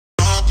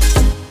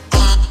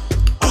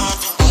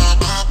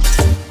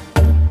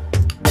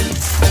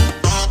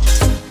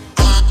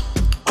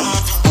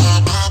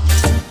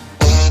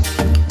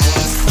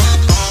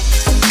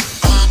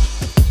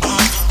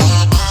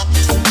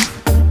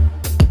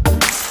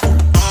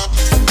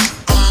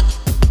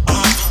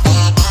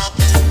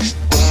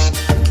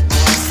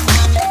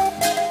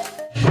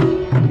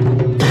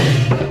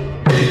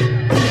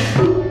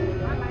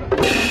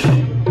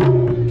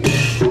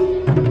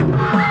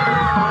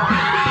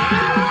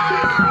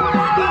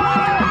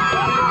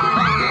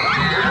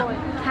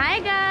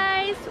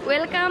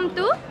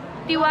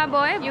চুৱা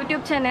বয়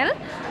YouTube channel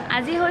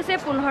আজি হৈছে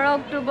 15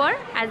 অক্টোবৰ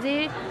আজি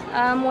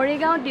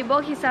মৰিগাঁও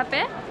দিৱস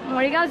হিচাপে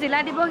মৰিগাঁও জিলা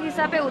দিৱস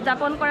হিচাপে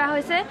উদযাপন কৰা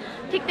হৈছে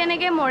ঠিক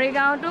তেনেকৈ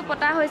মৰিগাঁওটো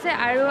পতা হৈছে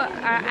আৰু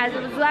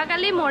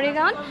যোৱাকালি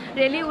মৰিগাঁৱত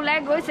ৰেলী ওলাই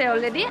গৈছে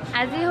অলৰেডি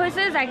আজি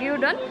হৈছে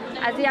জাগিৰোডত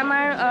আজি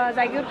আমাৰ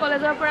জাগিৰোড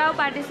কলেজৰ পৰাও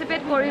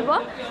পাৰ্টিচিপেট কৰিব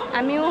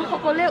আমিও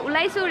সকলোৱে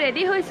ওলাইছোঁ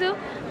ৰেডি হৈছোঁ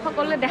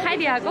সকলোৱে দেখাই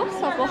দিয়া আকৌ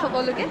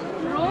সকলোকে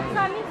ৰূপ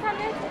চানি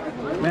চানে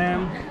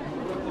মেম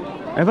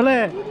এফালে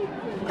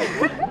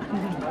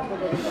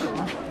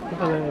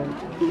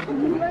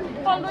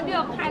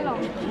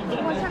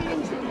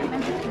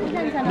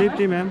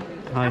Dipti ma'am.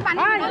 Hi.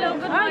 Hello,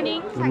 good morning.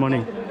 Good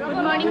morning.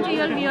 Good morning to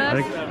your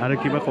viewers. Are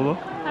kiba kobo?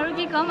 Aru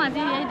ki kom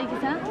aji ei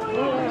dekhisa.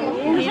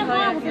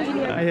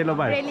 Ai hello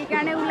bye. Rally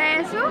karone ulai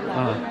asu.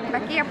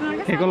 Baki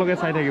apnaloke ekologe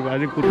sai thakiba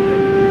aji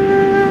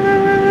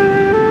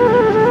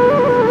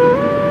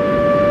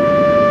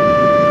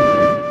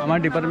amar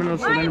department of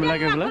student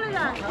milake bola.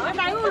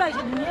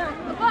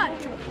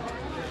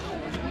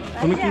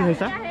 Tumi ki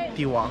hoisa?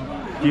 Tiwa.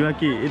 Tiwa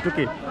ki etu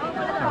ki?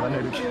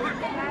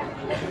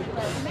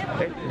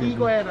 কি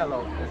কয় এটা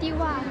লগ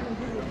Tiwa.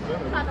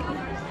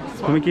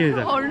 তুমি কি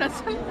হৈছা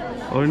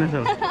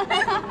Arunachal.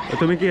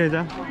 তুমি কি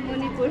হৈছা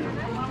Manipur.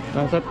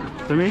 তাৰপিছত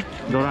তুমি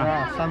দৰা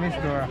সামিস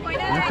দৰা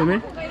তুমি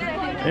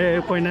এ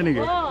কইনা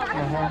নেকি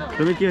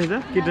তুমি কি হৈছা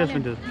কি ড্ৰেছ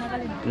পিন্ধিছা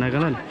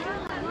নাগালেণ্ড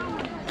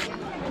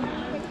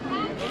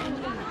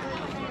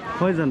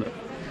হয় জানো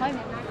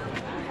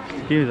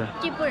কি হৈছা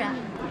Tripura.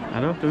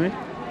 আৰু তুমি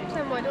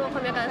মইতো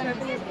অসমীয়া কালচাৰ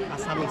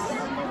আসামিস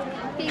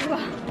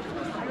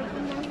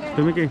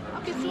তুমি কি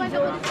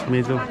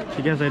মিজো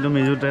ঠিক আছে এইটো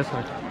মিজো ড্ৰেছ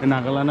হয়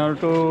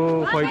নাগালেণ্ডৰটো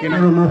হয় কিনে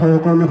মই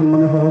সহকৰ্মী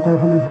সন্মানীয়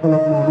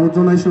সহকৰ্মীসকলক অনুৰোধ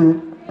জনাইছোঁ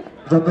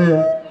যাতে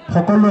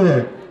সকলোৱে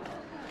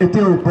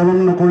এতিয়া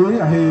উপলব্ধ নকৰি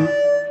আহি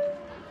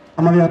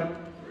আমাৰ ইয়াত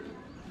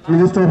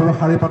নিৰ্দিষ্টভাৱে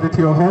শাৰী পাতি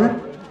থিয় হয়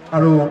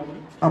আৰু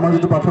আমাৰ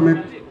যিটো প্ৰাথমিক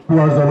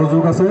পোৱাৰ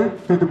জলযোগ আছে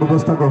সেইটো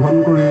ব্যৱস্থা গ্ৰহণ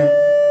কৰি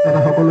যাতে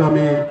সকলোৱে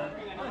আমি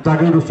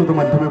জাগিৰোড উচ্চতৰ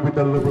মাধ্যমিক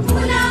বিদ্যালয়লৈ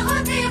গৈছোঁ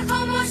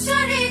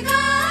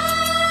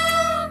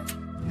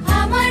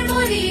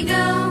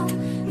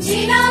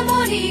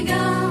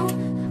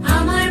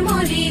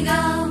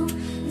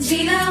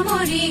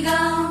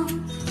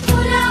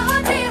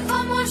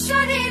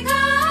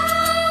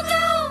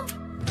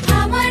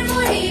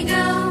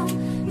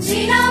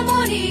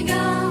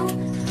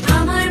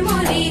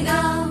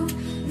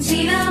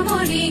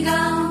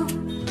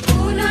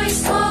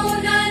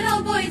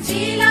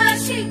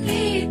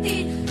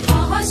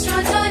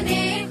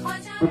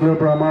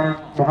পৰা আমাৰ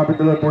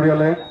মহাবিদ্যালয়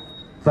পৰিয়ালে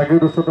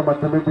জাগিৰোড উচ্চতৰ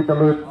মাধ্যমিক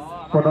বিদ্যালয়ত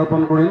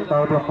পদাৰ্পণ কৰি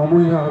তাৰ পৰা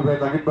সমূহীয়াভাৱে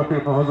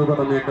জাগিৰোডবাসীৰ সহযোগত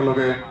আমি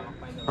একেলগে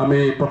আমি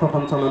পথ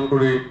সঞ্চালন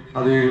কৰি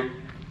আজি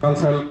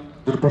কালচাৰেল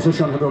যিটো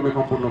প্ৰচেশ্যন সেইটো আমি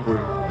সম্পূৰ্ণ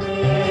কৰিম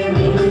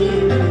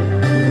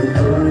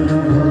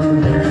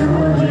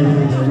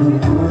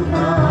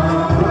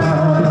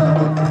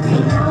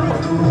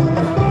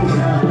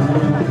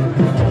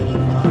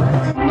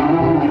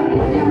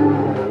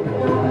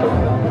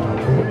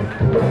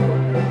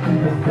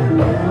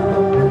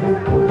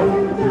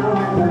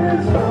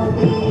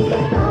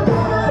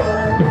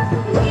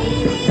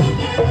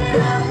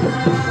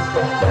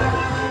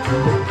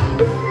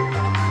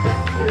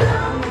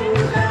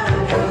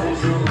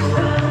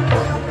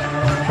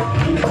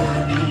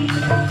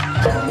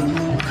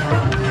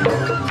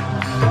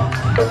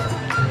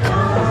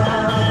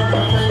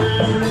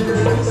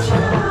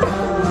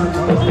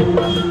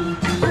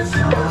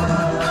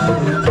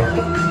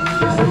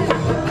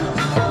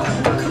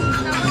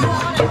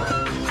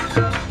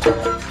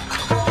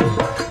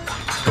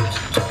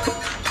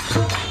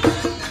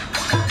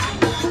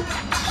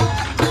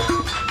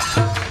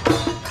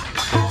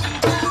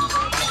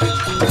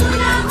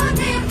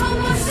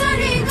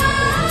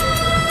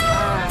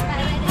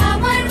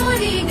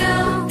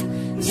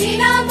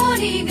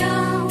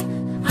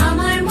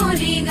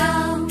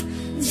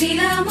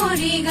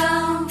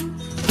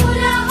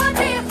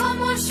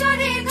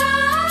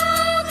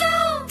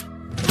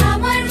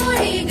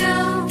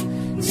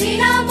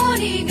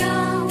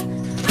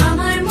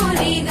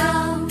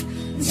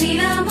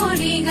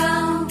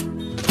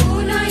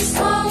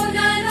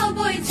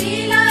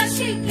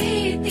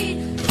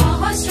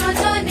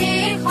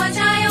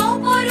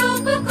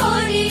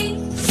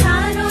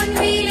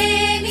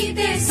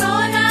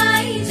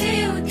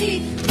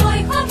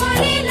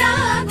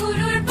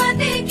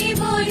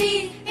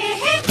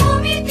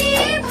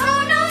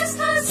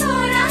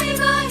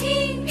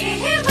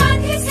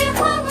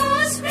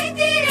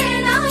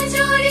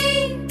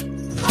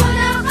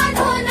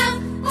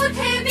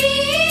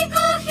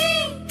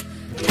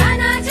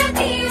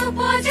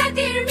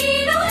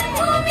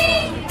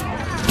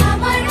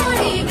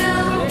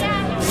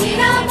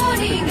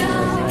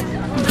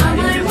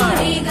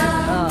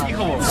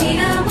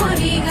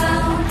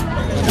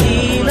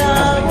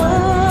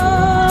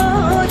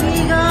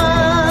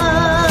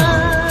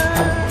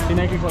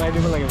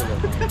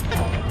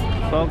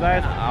So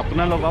guys,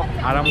 আপোনালোকক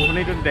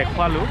আৰম্ভণিটো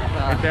দেখুৱালোঁ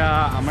এতিয়া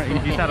আমাৰ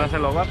ইঞ্জি ছাৰ আছে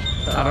লগত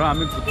আৰু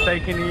আমি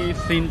গোটেইখিনি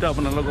চিনটো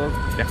আপোনালোকক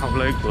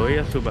দেখাবলৈ গৈ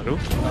আছোঁ বাৰু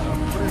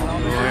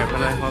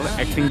এফালে হ'ল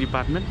এক্টিং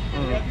ডিপাৰ্টমেণ্ট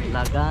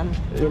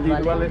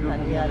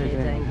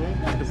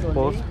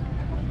পোষ্ট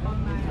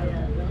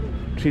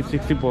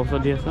 360 পোষ্ট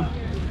দি আছে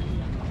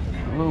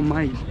Oh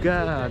my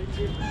god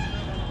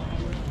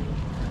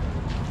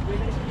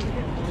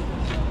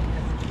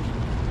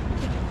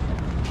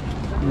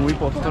muy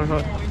poster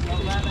হয়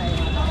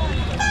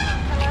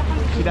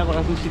সিধা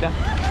কৰাচোন সিধা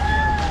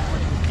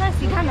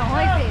সিধা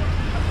নহয়ছে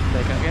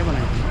দেখাকে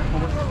বনাইছে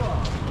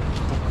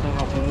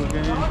আপোনালোকে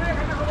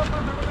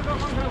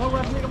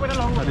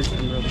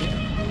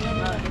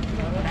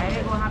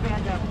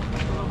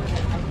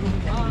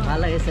ভাল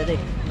লাগিছে দেই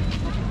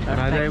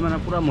ৰাজাই মানে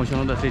পুৰা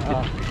মোচনত আছে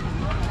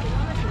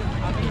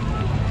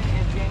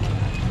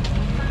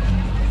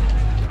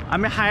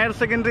আমি হায়াৰ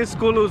ছেকেণ্ডেৰী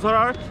স্কুল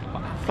ওচৰৰ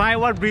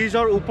ফ্লাইঅভাৰ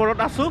ব্ৰিজৰ ওপৰত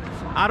আছোঁ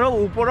আৰু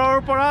ওপৰৰ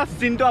পৰা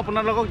চিনটো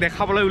আপোনালোকক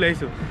দেখাবলৈ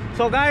ওলাইছোঁ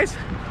চ' গাইজ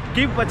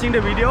কিপ ৱাচিং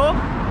দ্য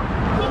ভিডিঅ'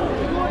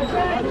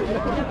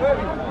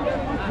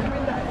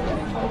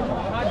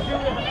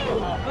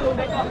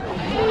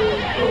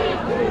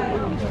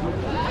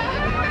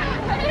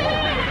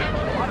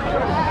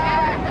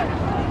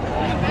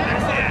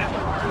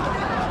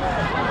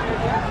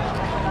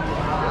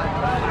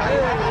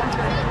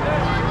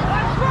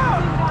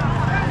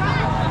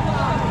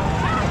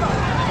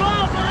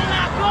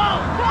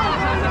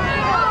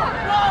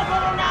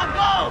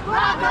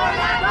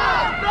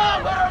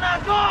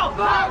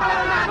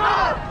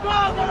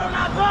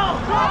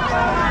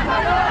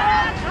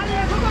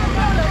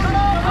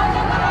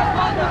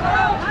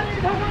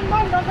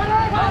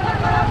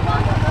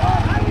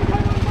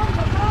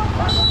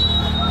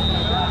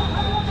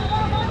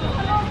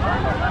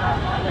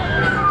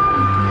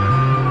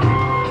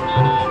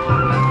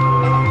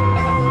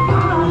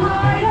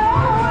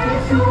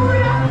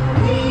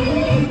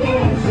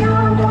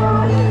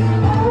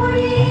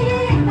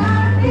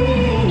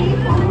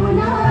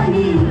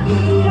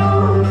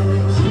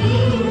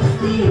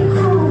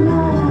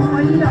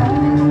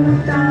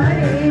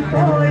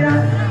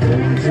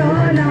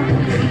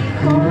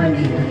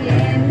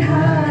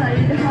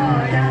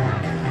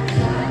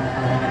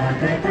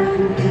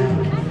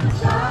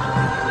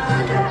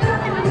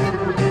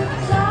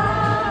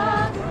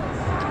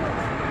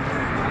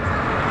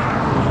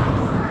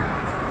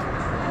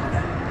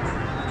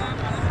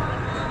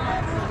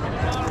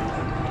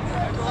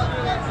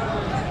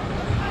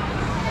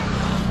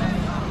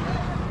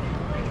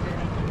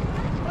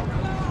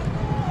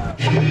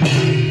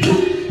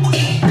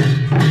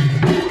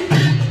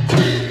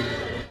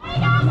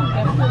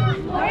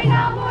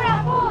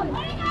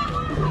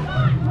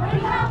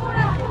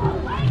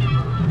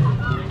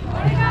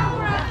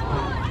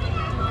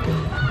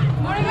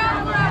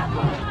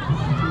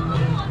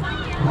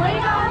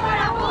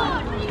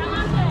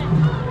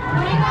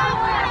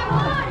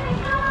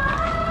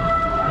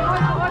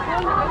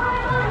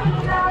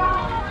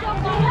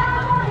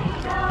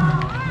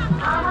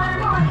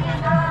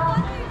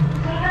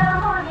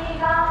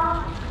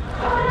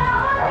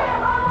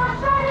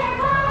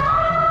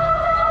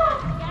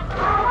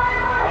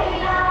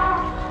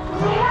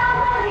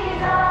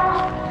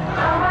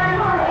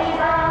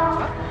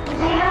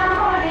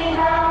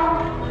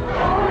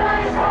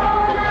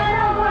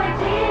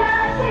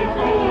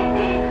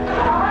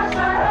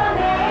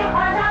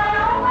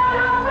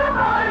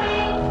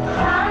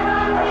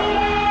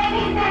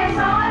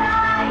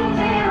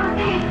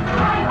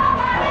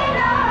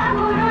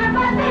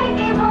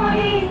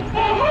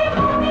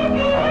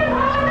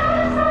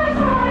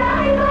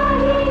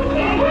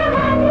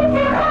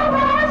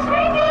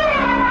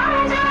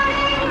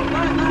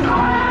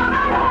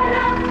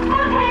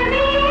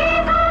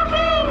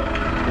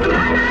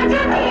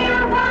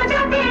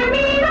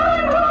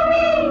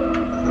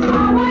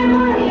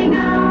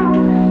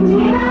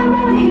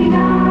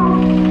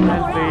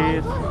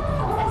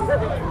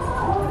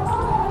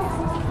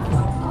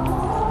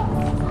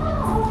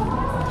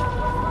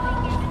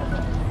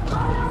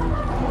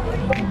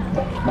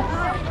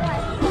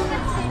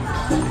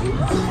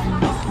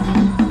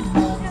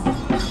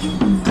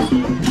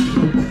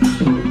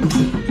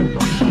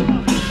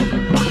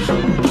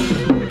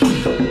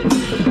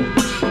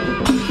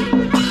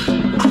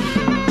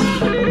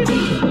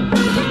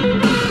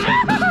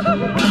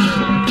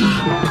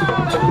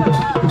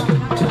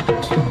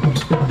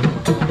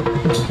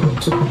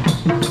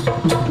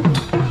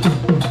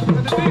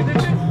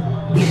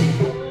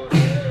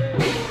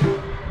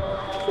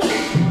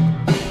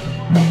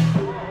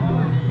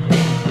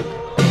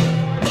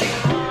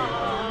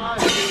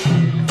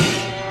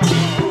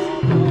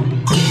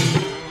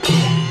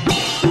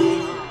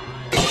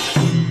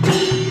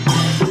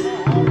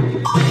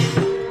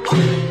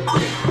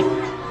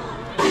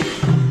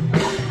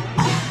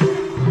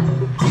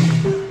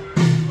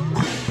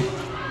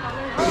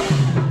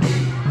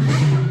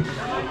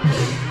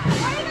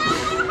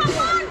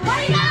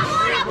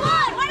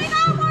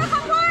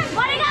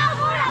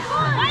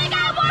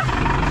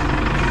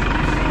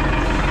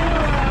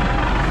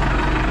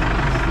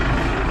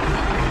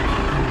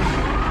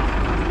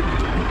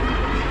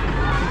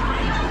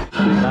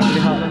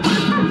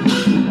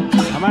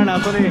 আমাৰ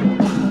নাচনী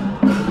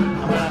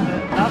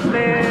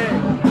নাচতে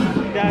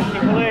এতিয়া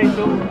শিকলৈ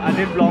আহিছোঁ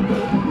আজিৰ ব্লগটো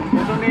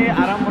নতুনি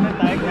আৰম্ভণি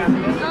তাৰিখ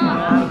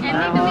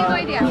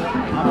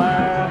আমাৰ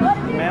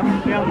মেম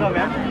প্ৰিয়ংকা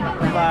মেম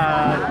বা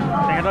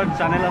তেখেতৰ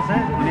চেনেল আছে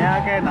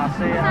ধুনীয়াকৈ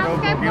নাচে আৰু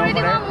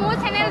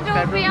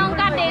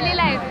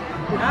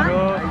আৰু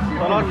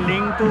তলত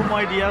লিংকটো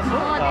মই দি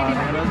আছোঁ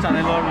তেখেতৰ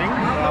চেনেলৰ লিংক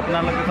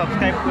আপোনালোকে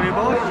ছাবস্ক্ৰাইব কৰিব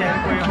শ্বেয়াৰ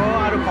কৰিব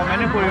আৰু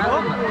কমেণ্টো কৰিব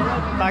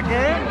তাকে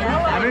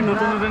আমি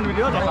নতুন নতুন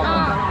ভিডিঅ' দেখাব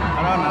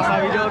আৰু নাচা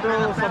ভিডিঅ'টো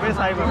চবেই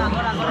চাই বাৰু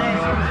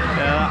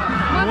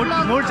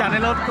মোৰ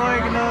চেনেলতকৈ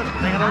কিন্তু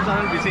তেখেতৰ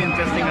চেনেল বেছি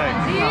ইণ্টাৰেষ্টিং হয়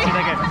নাচি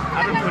থাকে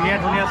আৰু ধুনীয়া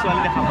ধুনীয়া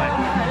ছোৱালী দেখা পায়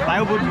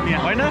তাইও বহুত ধুনীয়া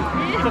হয় ন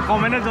তো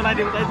কমেণ্টত জনাই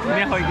দিব তাই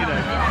ধুনীয়া হয় কি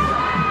নাই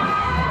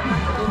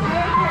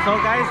So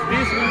guys,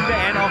 this will be the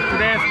end of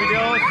today's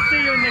video.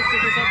 See you in next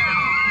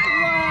episode.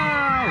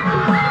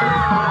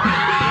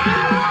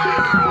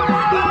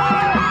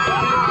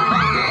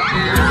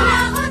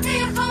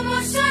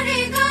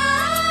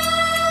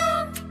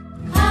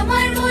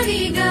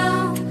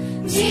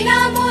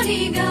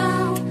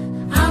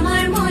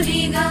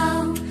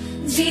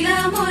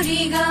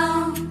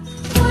 Marigaon,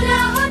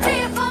 1999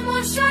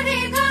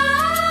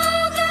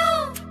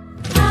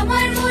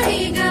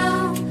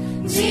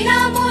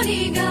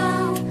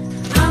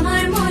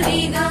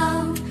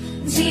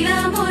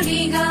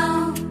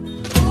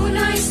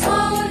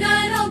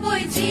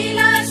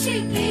 জিলা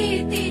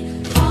স্বীকৃতি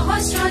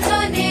সহস্র